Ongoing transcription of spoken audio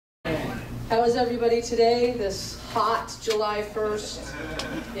How is everybody today, this hot July 1st?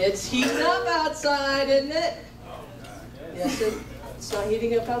 It's heating up outside, isn't it? Yes, it's not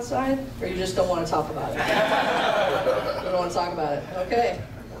heating up outside? Or you just don't want to talk about it? You don't want to talk about it. Okay.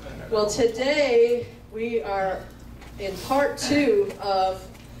 Well, today we are in part 2 of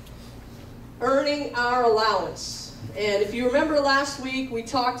earning our allowance. And if you remember last week, we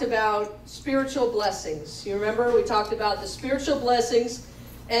talked about spiritual blessings. You remember we talked about the spiritual blessings.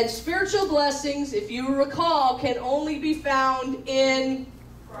 And spiritual blessings, if you recall, can only be found in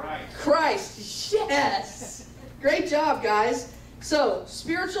Christ. Yes! Great job, guys. So,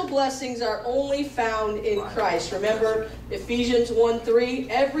 spiritual blessings are only found in Christ. Remember Ephesians 1:3,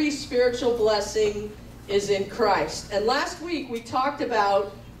 every spiritual blessing is in Christ. And last week we talked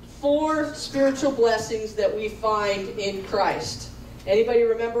about 4 spiritual blessings that we find in Christ. Anybody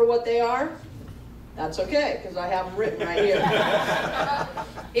remember what they are? That's okay, because I have them written right here.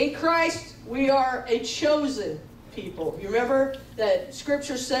 In Christ, we are a chosen people. You remember that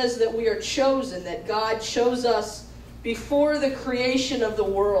Scripture says that we are chosen, that God chose us before the creation of the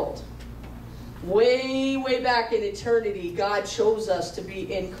world. Way, way back in eternity, God chose us to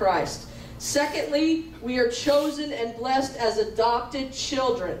be in Christ. Secondly, we are chosen and blessed as adopted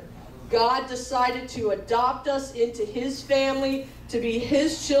children. God decided to adopt us into His family, to be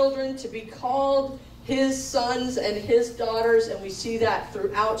His children, to be called His sons and His daughters, and we see that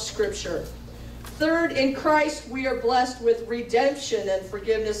throughout Scripture. Third, in Christ, we are blessed with redemption and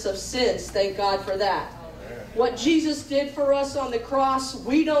forgiveness of sins. Thank God for that. What Jesus did for us on the cross,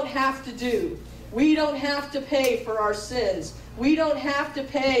 we don't have to do. We don't have to pay for our sins. We don't have to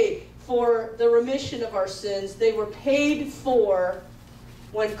pay for the remission of our sins. They were paid for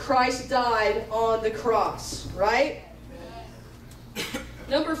when Christ died on the cross, right?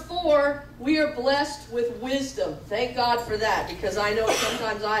 Number 4, we are blessed with wisdom. Thank God for that, because I know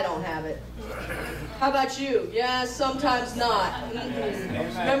sometimes I don't have it. How about you? Yeah, sometimes not.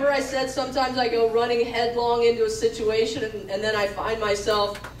 Remember I said sometimes I go running headlong into a situation and then I find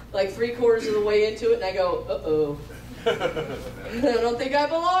myself like 3/4 of the way into it and I go, uh-oh. I don't think I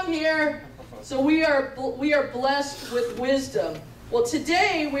belong here. So we are blessed with wisdom. Well,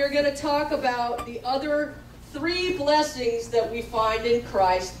 today we're going to talk about the other 3 blessings that we find in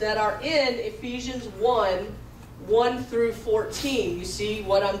Christ that are in Ephesians 1 through 14. You see,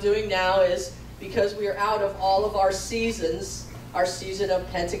 what I'm doing now is, because we are out of all of our seasons, our season of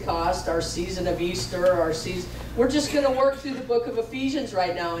Pentecost, our season of Easter, we're just going to work through the book of Ephesians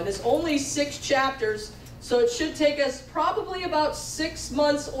right now. And it's only 6 chapters, so it should take us probably about 6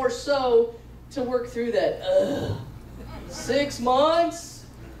 months or so to work through that. 6 months?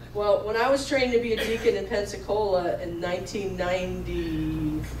 Well, when I was trained to be a deacon in Pensacola in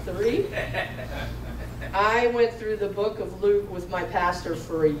 1993, I went through the book of Luke with my pastor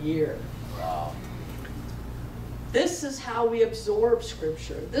for a year. Wow. This is how we absorb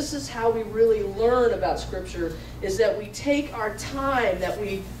Scripture. This is how we really learn about Scripture, is that we take our time, that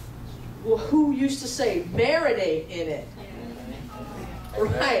we, who used to say, marinate in it.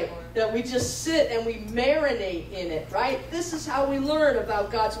 Right? That we just sit and we marinate in it, right? This is how we learn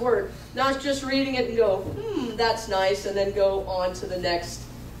about God's Word. Not just reading it and go, that's nice, and then go on to the next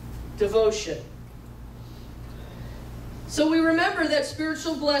devotion. So we remember that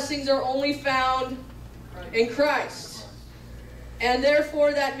spiritual blessings are only found in Christ. And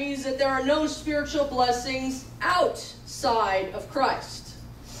therefore that means that there are no spiritual blessings outside of Christ.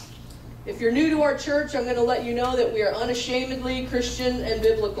 If you're new to our church, I'm going to let you know that we are unashamedly Christian and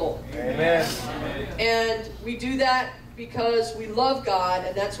biblical. Amen. And we do that because we love God,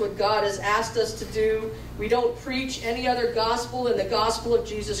 and that's what God has asked us to do. We don't preach any other gospel than the gospel of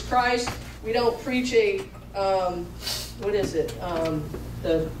Jesus Christ. We don't preach a,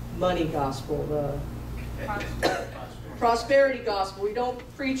 the money gospel, the prosperity gospel. We don't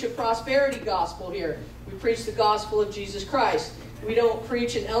preach a prosperity gospel here. We preach the gospel of Jesus Christ. We don't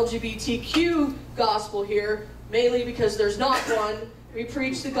preach an LGBTQ gospel here, mainly because there's not one. We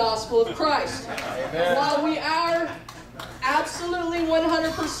preach the gospel of Christ. Amen. While we are absolutely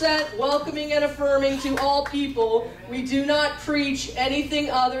 100% welcoming and affirming to all people, we do not preach anything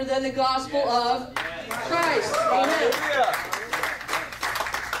other than the gospel of Christ. Amen.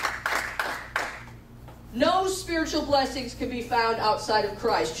 No spiritual blessings can be found outside of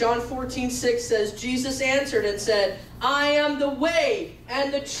Christ. John 14:6 says, Jesus answered and said, I am the way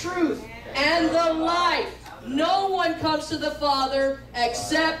and the truth and the life. No one comes to the Father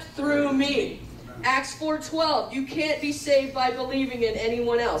except through me. Acts 4:12, you can't be saved by believing in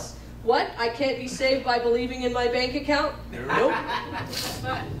anyone else. What? I can't be saved by believing in my bank account? Nope.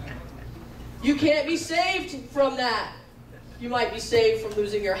 You can't be saved from that. You might be saved from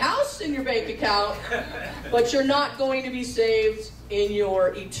losing your house and your bank account, but you're not going to be saved in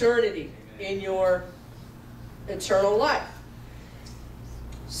your eternity, in your eternal life.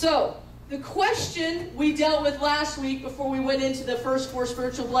 So, the question we dealt with last week before we went into the first 4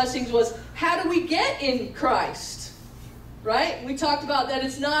 spiritual blessings was, how do we get in Christ? Right? We talked about that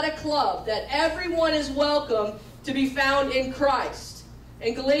it's not a club, that everyone is welcome to be found in Christ.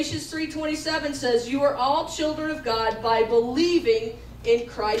 And Galatians 3:27 says, you are all children of God by believing in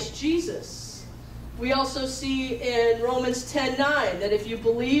Christ Jesus. We also see in Romans 10:9 that if you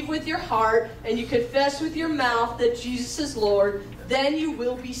believe with your heart and you confess with your mouth that Jesus is Lord, then you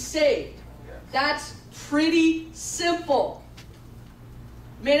will be saved. That's pretty simple.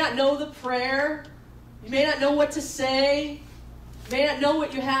 You may not know the prayer. You may not know what to say. You may not know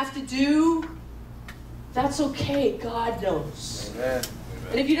what you have to do. That's okay. God knows. Amen.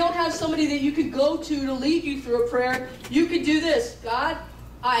 And if you don't have somebody that you could go to lead you through a prayer, you could do this. God,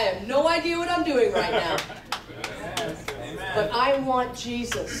 I have no idea what I'm doing right now. But I want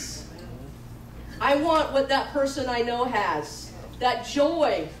Jesus. I want what that person I know has. That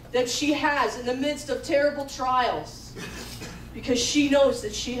joy that she has in the midst of terrible trials. Because she knows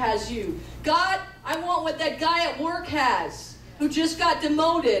that she has you. God, I want what that guy at work has, who just got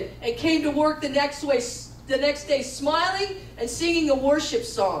demoted and came to work the next day smiling and singing a worship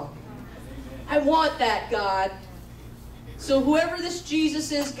song. I want that, God. So whoever this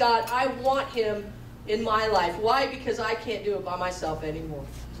Jesus is, God, I want him in my life. Why? Because I can't do it by myself anymore.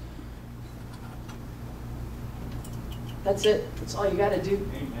 That's it. That's all you got to do.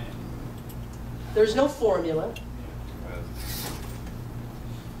 Amen. There's no formula.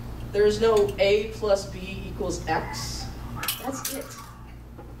 There's no A plus B equals X. That's it.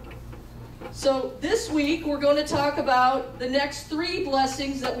 So this week we're going to talk about the next 3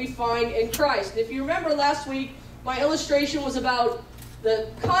 blessings that we find in Christ. If you remember last week, my illustration was about the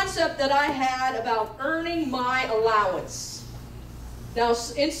concept that I had about earning my allowance. Now,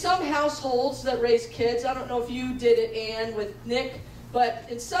 in some households that raise kids, I don't know if you did it, Ann, with Nick, but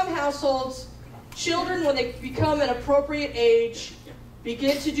in some households, children, when they become an appropriate age,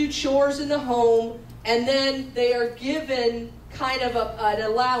 begin to do chores in the home, and then they are given kind of an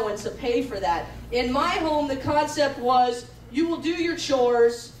allowance, a pay for that. In my home, the concept was you will do your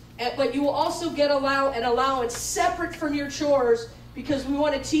chores, but you will also get an allowance separate from your chores, because we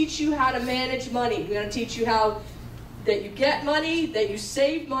want to teach you how to manage money. We want to teach you how that you get money, that you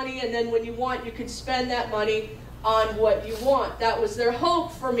save money, and then when you want, you can spend that money on what you want. That was their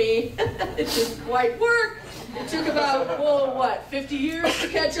hope for me. It didn't quite work. It took about, 50 years to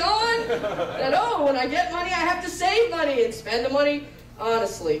catch on? That, when I get money, I have to save money and spend the money.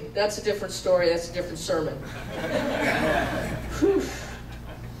 Honestly, that's a different story. That's a different sermon.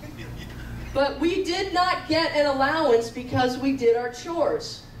 But we did not get an allowance because we did our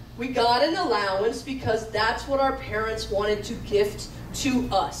chores. We got an allowance because that's what our parents wanted to gift to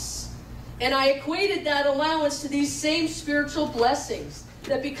us. And I equated that allowance to these same spiritual blessings.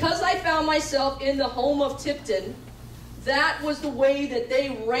 That because I found myself in the home of Tipton, that was the way that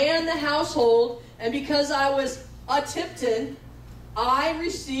they ran the household. And because I was a Tipton, I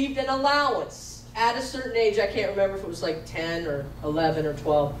received an allowance at a certain age. I can't remember if it was like 10 or 11 or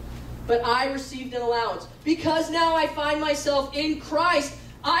 12. But I received an allowance. Because now I find myself in Christ,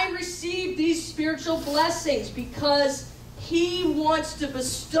 I receive these spiritual blessings because He wants to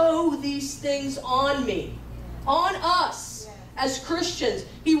bestow these things on me, on us as Christians.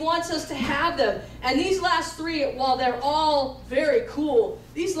 He wants us to have them. And these last 3, while they're all very cool,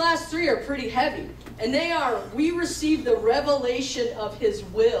 these last 3 are pretty heavy. And they are, we receive the revelation of His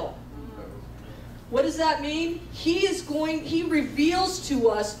will. What does that mean? He reveals to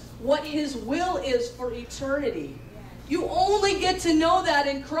us what His will is for eternity. You only get to know that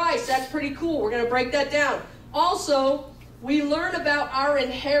in Christ. That's pretty cool. We're going to break that down. Also, we learn about our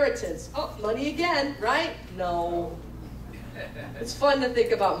inheritance. Oh, money again, right? No. It's fun to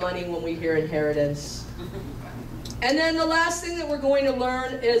think about money when we hear inheritance. And then the last thing that we're going to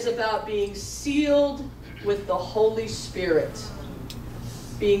learn is about being sealed with the Holy Spirit.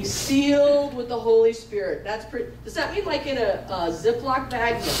 Being sealed with the Holy Spirit. That's pretty. Does that mean like in a Ziploc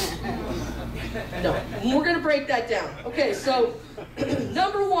bag? No. We're going to break that down. Okay, so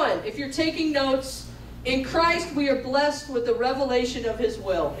number 1, if you're taking notes, in Christ we are blessed with the revelation of His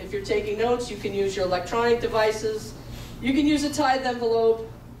will. If you're taking notes, you can use your electronic devices. You can use a tithe envelope.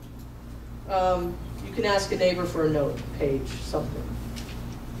 You can ask a neighbor for a note, page, something.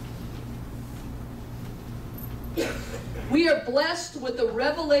 We are blessed with the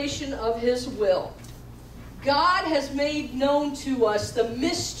revelation of His will. God has made known to us the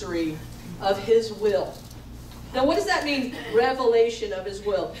mystery of His will. Now, what does that mean, revelation of his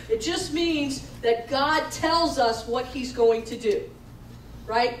will? It just means that God tells us what he's going to do,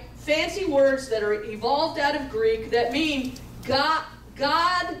 right? Fancy words that are evolved out of Greek that mean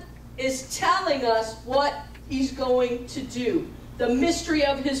God is telling us what he's going to do. The mystery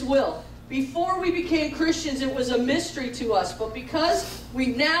of his will. Before we became Christians, it was a mystery to us. But because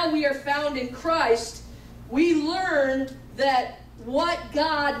we are found in Christ, we learn that what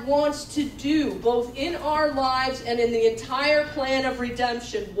God wants to do, both in our lives and in the entire plan of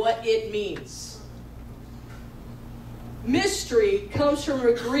redemption, what it means. Mystery comes from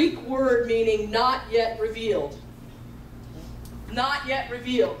a Greek word meaning not yet revealed. Not yet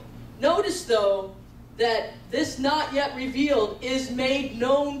revealed. Notice, though, that this not yet revealed is made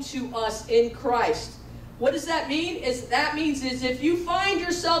known to us in Christ. What does that mean? That means if you find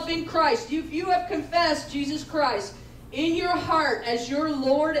yourself in Christ, if you have confessed Jesus Christ in your heart as your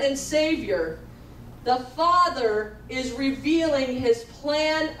Lord and Savior, the Father is revealing his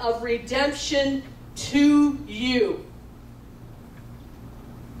plan of redemption to you.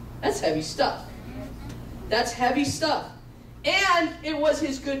 That's heavy stuff. That's heavy stuff. And it was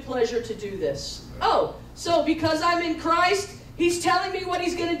his good pleasure to do this. Oh, so because I'm in Christ, he's telling me what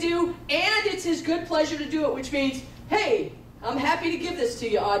he's going to do, and it's his good pleasure to do it, which means, hey, I'm happy to give this to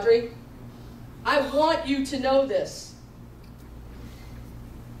you, Audrey. I want you to know this.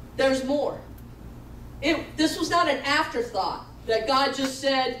 There's more. This was not an afterthought that God just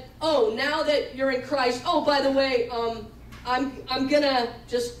said, oh, now that you're in Christ, oh, by the way, I'm going to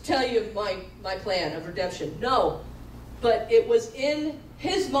just tell you my plan of redemption. No. But it was in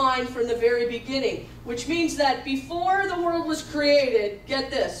his mind from the very beginning, which means that before the world was created, get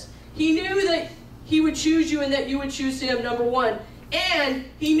this, he knew that he would choose you and that you would choose him, number one. And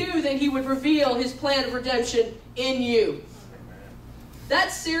he knew that he would reveal his plan of redemption in you.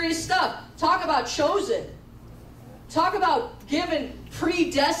 That's serious stuff. Talk about chosen. Talk about given,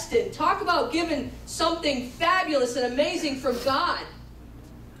 predestined. Talk about given something fabulous and amazing from God.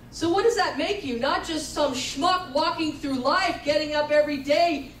 So what does that make you? Not just some schmuck walking through life, getting up every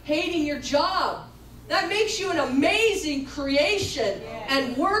day, hating your job. That makes you an amazing creation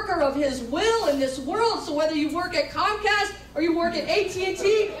and worker of his will in this world. So whether you work at Comcast, or you work at AT&T,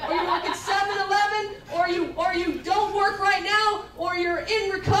 or you work at 7-Eleven, or you don't work right now, or you're in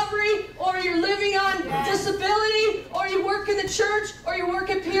recovery, or you're living on disability, or you work in the church, or you work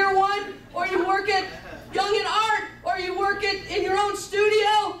at Pier 1, or you work at Young at Art, or you work in your own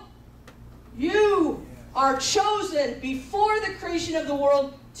studio, you are chosen before the creation of the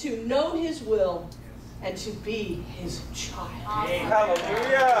world to know his will and to be his child.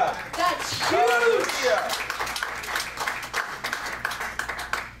 Hallelujah! That's huge! Hallelujah.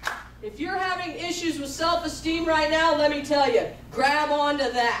 If you're having issues with self-esteem right now, let me tell you, grab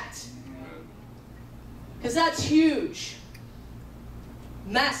onto that. Because that's huge.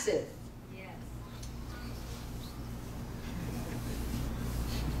 Massive.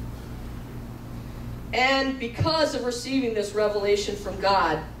 And because of receiving this revelation from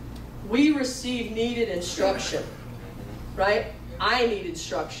God, we receive needed instruction, right? I need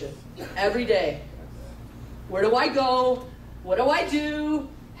instruction every day. Where do I go? What do I do?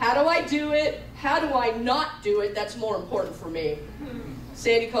 How do I do it? How do I not do it? That's more important for me.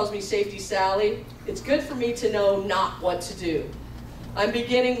 Sandy calls me Safety Sally. It's good for me to know not what to do. I'm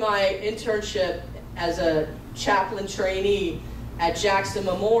beginning my internship as a chaplain trainee at Jackson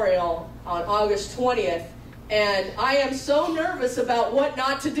Memorial on August 20th, and I am so nervous about what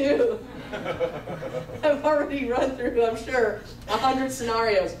not to do. I've already run through, I'm sure, 100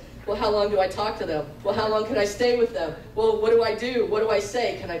 scenarios. Well, how long do I talk to them? Well, how long can I stay with them? Well, what do I do? What do I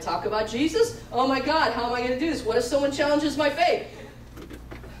say? Can I talk about Jesus? Oh my God, how am I going to do this? What if someone challenges my faith?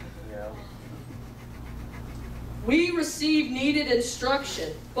 Yeah. We receive needed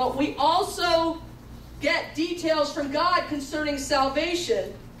instruction, but we also get details from God concerning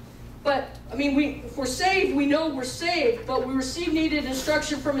salvation. But, I mean, if we're saved, we know we're saved, but we receive needed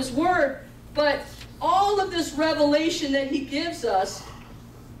instruction from his word. But all of this revelation that he gives us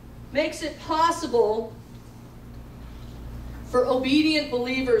makes it possible for obedient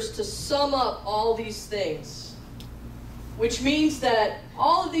believers to sum up all these things. Which means that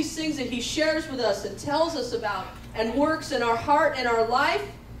all of these things that he shares with us and tells us about and works in our heart and our life,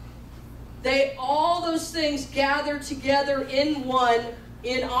 all those things gather together in one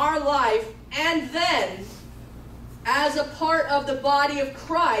in our life, and then, as a part of the body of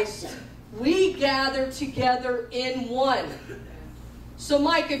Christ, we gather together in one. So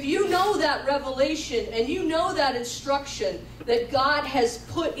Mike, if you know that revelation and you know that instruction that God has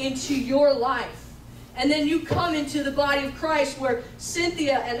put into your life, And then you come into the body of Christ where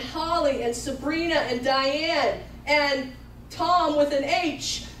Cynthia and Holly and Sabrina and Diane and Tom with an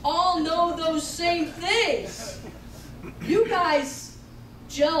H all know those same things. You guys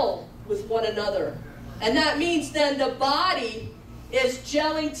gel with one another. And that means then the body is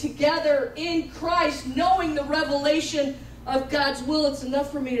gelling together in Christ, knowing the revelation of God's will. It's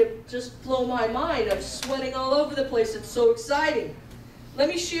enough for me to just blow my mind. I'm sweating all over the place. It's so exciting. Let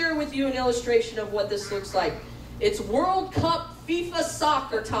me share with you an illustration of what this looks like. It's World Cup FIFA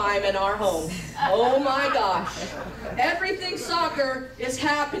soccer time in our home. Oh my gosh. Everything soccer is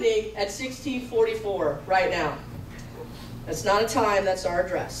happening at 1644 right now. That's not a time, that's our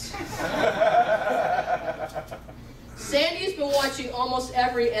address. Sandy's been watching almost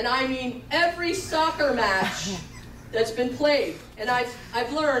every, and I mean every soccer match that's been played. And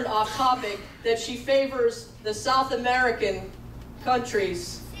I've learned off topic that she favors the South American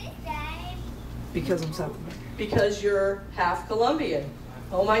countries. Because I'm South American. Because you're half Colombian.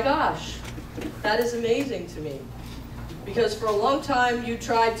 Oh my gosh. That is amazing to me. Because for a long time you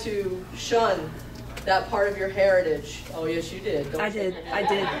tried to shun that part of your heritage. Oh yes you did. I did. I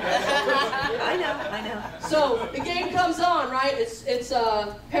know. So the game comes on, right? It's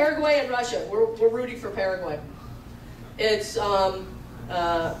Paraguay and Russia. We're rooting for Paraguay. It's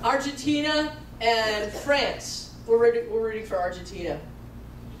Argentina and France. We're rooting for Argentina.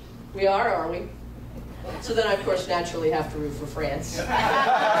 We are we? So then I, of course, naturally have to root for France.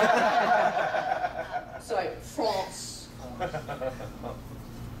 Sorry, France.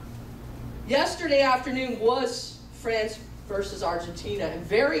 Yesterday afternoon was France versus Argentina, and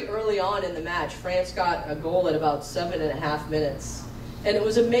very early on in the match, France got a goal at about 7.5 minutes. And it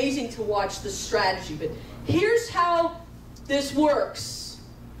was amazing to watch the strategy. But here's how this works.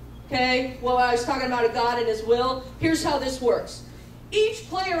 Okay? Well, I was talking about a God and His will. Here's how this works. Each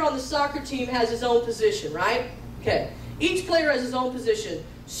player on the soccer team has his own position, right? Okay. Each player has his own position.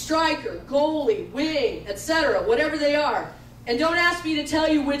 Striker, goalie, wing, etc., whatever they are. And don't ask me to tell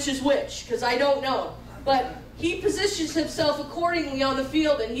you which is which, because I don't know. But he positions himself accordingly on the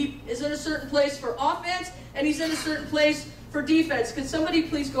field, and he is in a certain place for offense, and he's in a certain place for defense. Could somebody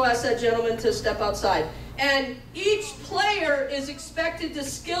please go ask that gentleman to step outside? And each player is expected to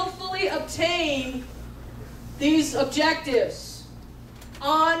skillfully obtain these objectives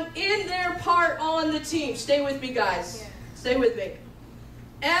in their part on the team. Stay with me, guys. Stay with me.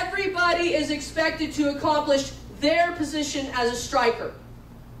 Everybody is expected to accomplish their position as a striker,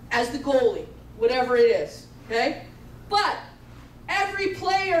 as the goalie, whatever it is. Okay? But every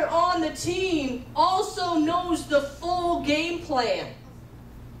player on the team also knows the full game plan.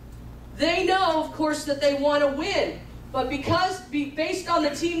 They know, of course, that they want to win. But based on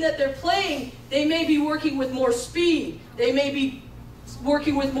the team that they're playing, they may be working with more speed. They may be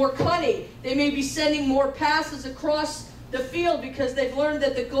working with more cunning. They may be sending more passes across the field because they've learned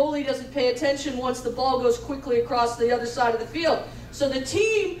that the goalie doesn't pay attention once the ball goes quickly across the other side of the field. So the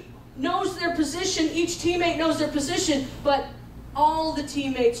team knows their position, each teammate knows their position, but all the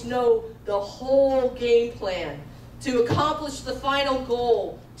teammates know the whole game plan to accomplish the final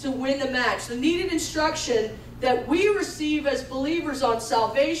goal, to win the match. The needed instruction that we receive as believers on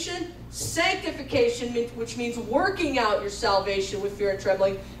salvation, sanctification, which means working out your salvation with fear and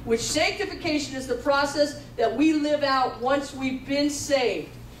trembling, which sanctification is the process that we live out once we've been saved.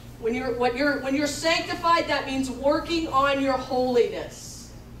 When you're sanctified, that means working on your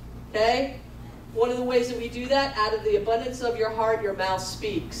holiness. Okay? One of the ways that we do that, out of the abundance of your heart, your mouth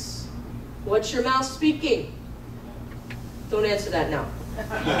speaks. What's your mouth speaking? Don't answer that now.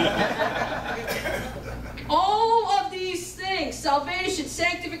 All of these things, salvation,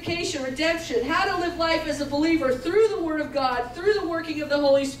 sanctification, redemption, how to live life as a believer through the Word of God, through the working of the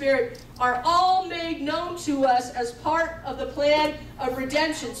Holy Spirit, are all made known to us as part of the plan of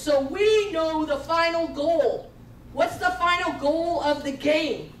redemption. So we know the final goal. What's the final goal of the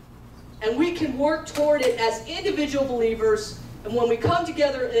game? And we can work toward it as individual believers, and when we come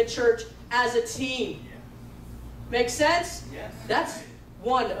together in a church as a team. Make sense? Yes. That's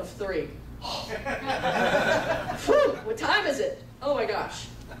one of three. Whew, what time is it? Oh my gosh.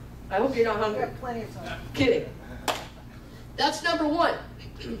 I hope you're not hungry. We have plenty of time. Kidding. That's number one.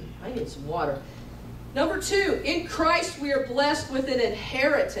 I need some water. Number two, in Christ we are blessed with an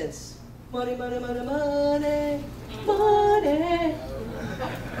inheritance. Money, money, money, money, money.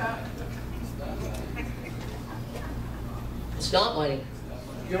 It's not money.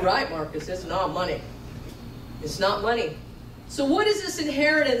 You're right, Marcus. It's not money. It's not money. So what is this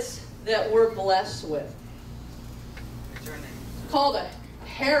inheritance that we're blessed with? It's called a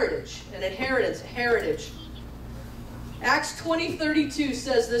heritage, an inheritance, a heritage. Acts 20:32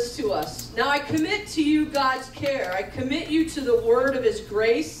 says this to us. Now I commit to you God's care. I commit you to the word of his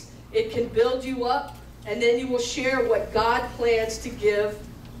grace. It can build you up, and then you will share what God plans to give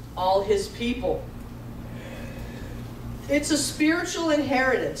all his people. It's a spiritual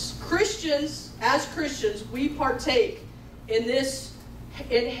inheritance. Christians, as Christians, we partake in this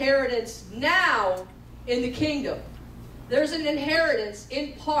inheritance now in the kingdom. There's an inheritance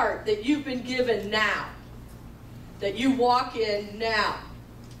in part that you've been given now, that you walk in now,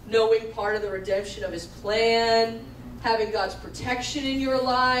 knowing part of the redemption of his plan, having God's protection in your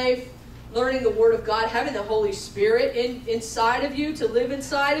life, learning the Word of God, having the Holy Spirit inside of you, to live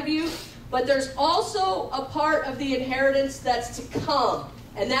inside of you. But there's also a part of the inheritance that's to come,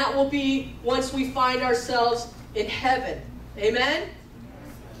 and that will be once we find ourselves in heaven. Amen?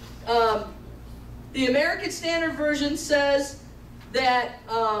 The American Standard Version says that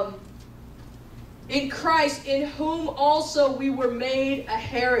in Christ, in whom also we were made a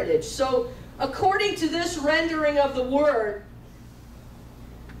heritage. So, according to this rendering of the word,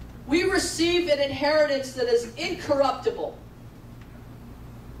 we receive an inheritance that is incorruptible.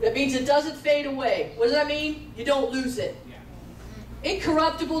 That means it doesn't fade away. What does that mean? You don't lose it.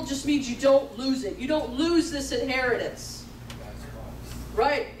 Incorruptible just means you don't lose it. You don't lose this inheritance.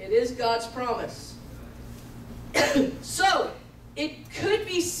 Right? It is God's promise. So, it could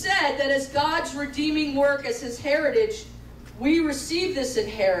be said that as God's redeeming work, as his heritage, we receive this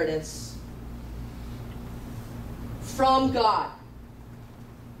inheritance from God.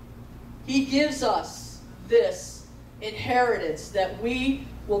 He gives us this inheritance that we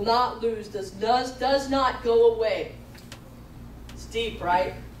will not lose, does not go away. It's deep,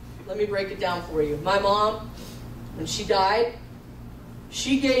 right? Let me break it down for you. My mom, when she died,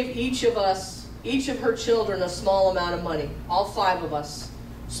 she gave each of her children a small amount of money. All 5 of us.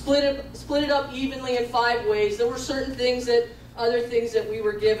 Split it up evenly in 5 ways. There were certain things other things that we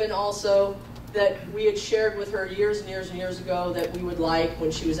were given also that we had shared with her years and years and years ago that we would like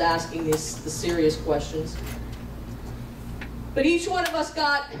when she was asking the serious questions. But each one of us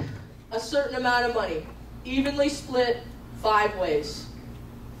got a certain amount of money, evenly split 5 ways.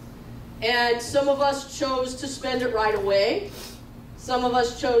 And some of us chose to spend it right away. Some of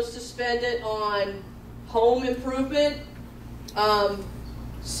us chose to spend it on home improvement.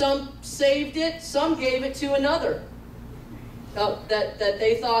 Some saved it. Some gave it to another that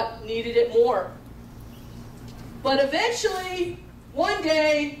they thought needed it more. But eventually, one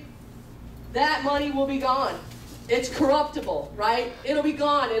day, that money will be gone. It's corruptible, right? It'll be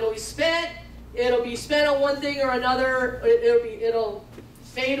gone. It'll be spent. It'll be spent on one thing or another. It'll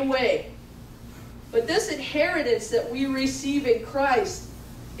fade away. But this inheritance that we receive in Christ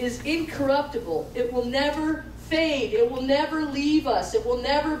is incorruptible. It will never fade. It will never leave us. It will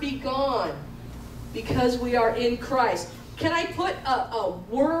never be gone because we are in Christ. Can I put a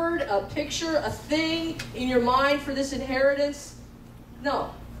word, a picture, a thing in your mind for this inheritance?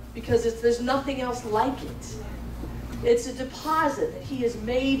 No, because there's nothing else like it. It's a deposit that he has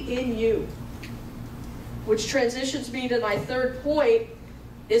made in you. Which transitions me to my third point,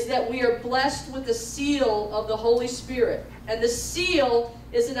 is that we are blessed with the seal of the Holy Spirit. And the seal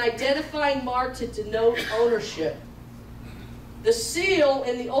is an identifying mark to denote ownership. The seal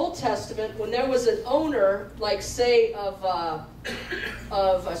in the Old Testament, when there was an owner, like say of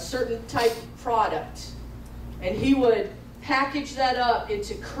a certain type of product, and he would package that up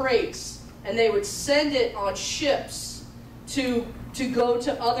into crates, and they would send it on ships to go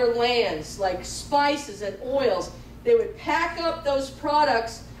to other lands, like spices and oils. They would pack up those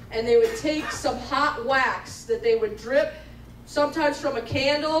products, and they would take some hot wax that they would drip, sometimes from a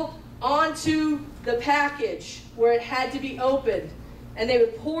candle, onto the package where it had to be opened. And they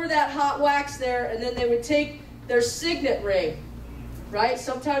would pour that hot wax there, and then they would take their signet ring, right?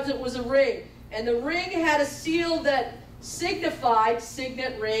 Sometimes it was a ring. And the ring had a seal that signified,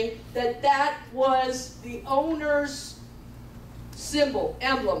 signet ring, that was the owner's symbol,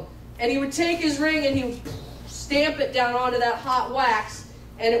 emblem. And he would take his ring and he would stamp it down onto that hot wax,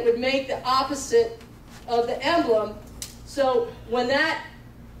 and it would make the opposite of the emblem. So when that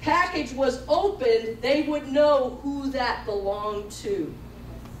package was opened, they would know who that belonged to.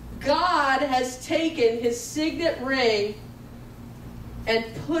 God has taken his signet ring and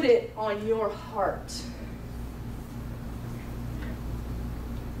put it on your heart.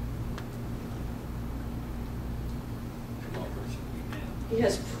 He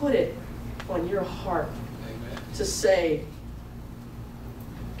has put it on your heart to say,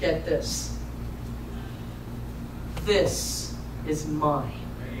 get this. This is mine.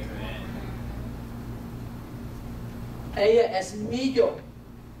 Ella es mío.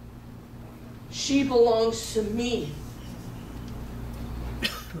 She belongs to me.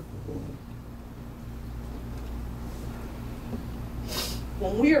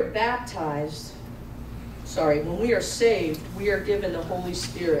 when we are baptized, when we are saved, we are given the Holy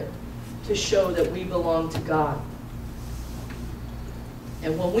Spirit to show that we belong to God.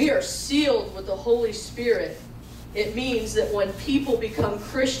 And when we are sealed with the Holy Spirit, it means that when people become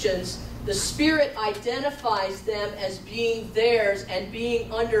Christians, the Spirit identifies them as being theirs and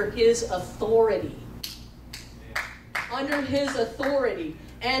being under His authority. Under His authority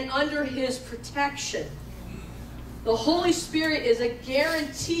and under His protection. The Holy Spirit is a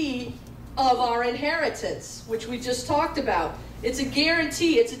guarantee of our inheritance, which we just talked about. It's a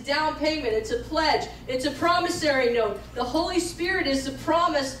guarantee, it's a down payment, it's a pledge, it's a promissory note. The Holy Spirit is the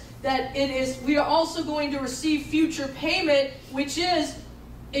promise that we are also going to receive future payment, which is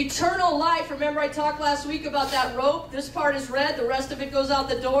eternal life. Remember I talked last week about that rope? This part is red, the rest of it goes out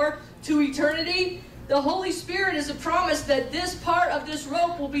the door to eternity. The Holy Spirit is a promise that this part of this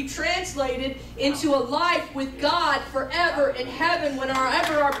rope will be translated into a life with God forever in heaven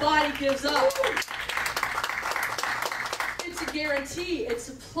whenever our body gives up. It's a guarantee. It's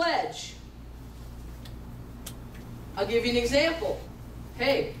a pledge. I'll give you an example.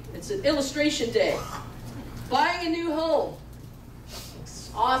 Hey, it's an illustration day. Buying a new home.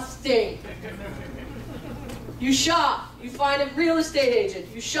 Exhausting. You shop. You find a real estate agent.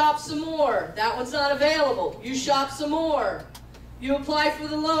 You shop some more. That one's not available. You shop some more. You apply for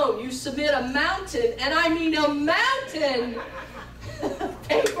the loan. You submit a mountain, and I mean a mountain,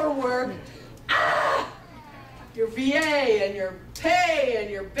 paperwork. Your VA and your pay and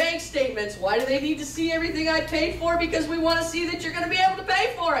your bank statements. Why do they need to see everything I paid for? Because we want to see that you're going to be able to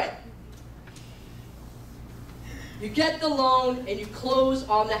pay for it. You get the loan and you close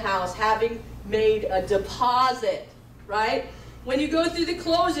on the house having made a deposit, right? When you go through the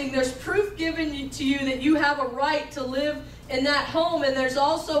closing, there's proof given to you that you have a right to live in that home, and there's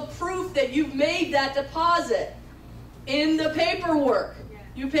also proof that you've made that deposit in the paperwork.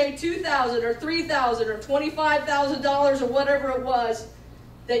 You paid $2,000 or $3,000 or $25,000 or whatever it was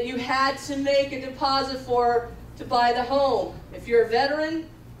that you had to make a deposit for to buy the home. If you're a veteran,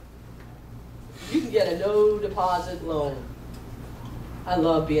 you can get a no deposit loan. I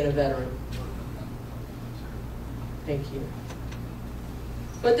love being a veteran. Thank you.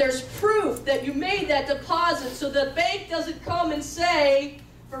 But there's proof that you made that deposit, so the bank doesn't come and say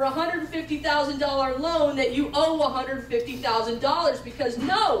for a $150,000 loan that you owe $150,000, because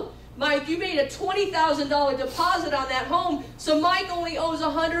no, Mike, you made a $20,000 deposit on that home, so Mike only owes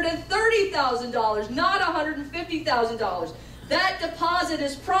 $130,000, not $150,000. That deposit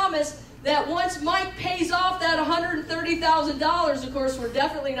is promised that once Mike pays off that $130,000, of course, we're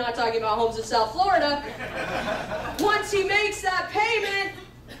definitely not talking about homes in South Florida. Once he makes that payment,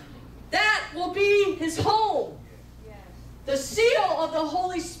 that will be his home. The seal of the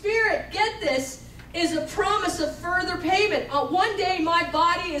Holy Spirit, get this, is a promise of further payment. One day my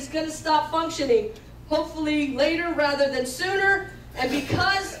body is going to stop functioning, hopefully later rather than sooner. And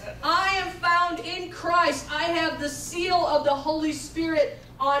because I am found in Christ, I have the seal of the Holy Spirit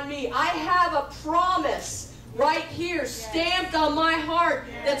on me. I have a promise right here stamped on my heart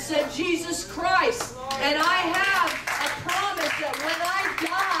that said Jesus Christ. And I have a promise that when I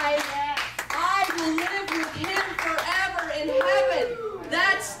die, I will live with Him forever in heaven.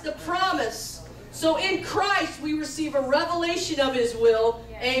 That's the promise. So in Christ, we receive a revelation of His will.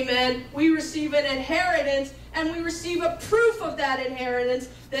 Amen. We receive an inheritance, and we receive a proof of that inheritance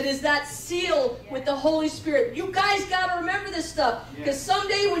that is that seal with the Holy Spirit. You guys got to remember this stuff, because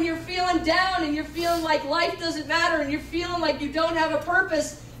someday when you're feeling down and you're feeling like life doesn't matter and you're feeling like you don't have a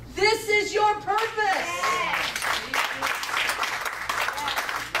purpose, this is your purpose.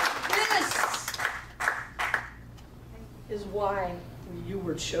 This is why you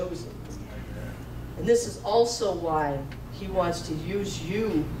were chosen. And this is also why He wants to use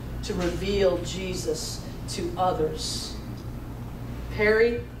you to reveal Jesus to others.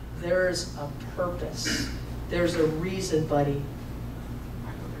 Perry, there's a purpose. There's a reason, buddy.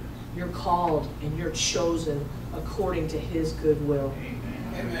 You're called and you're chosen according to His good will.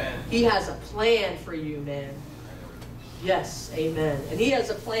 Amen. He has a plan for you, man. Yes, amen. And He has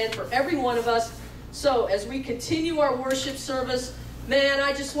a plan for every one of us. So as we continue our worship service, man,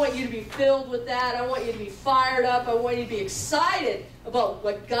 I just want you to be filled with that. I want you to be fired up. I want you to be excited about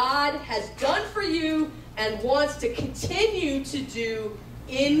what God has done for you and wants to continue to do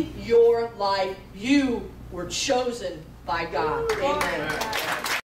in your life. You were chosen by God. Amen.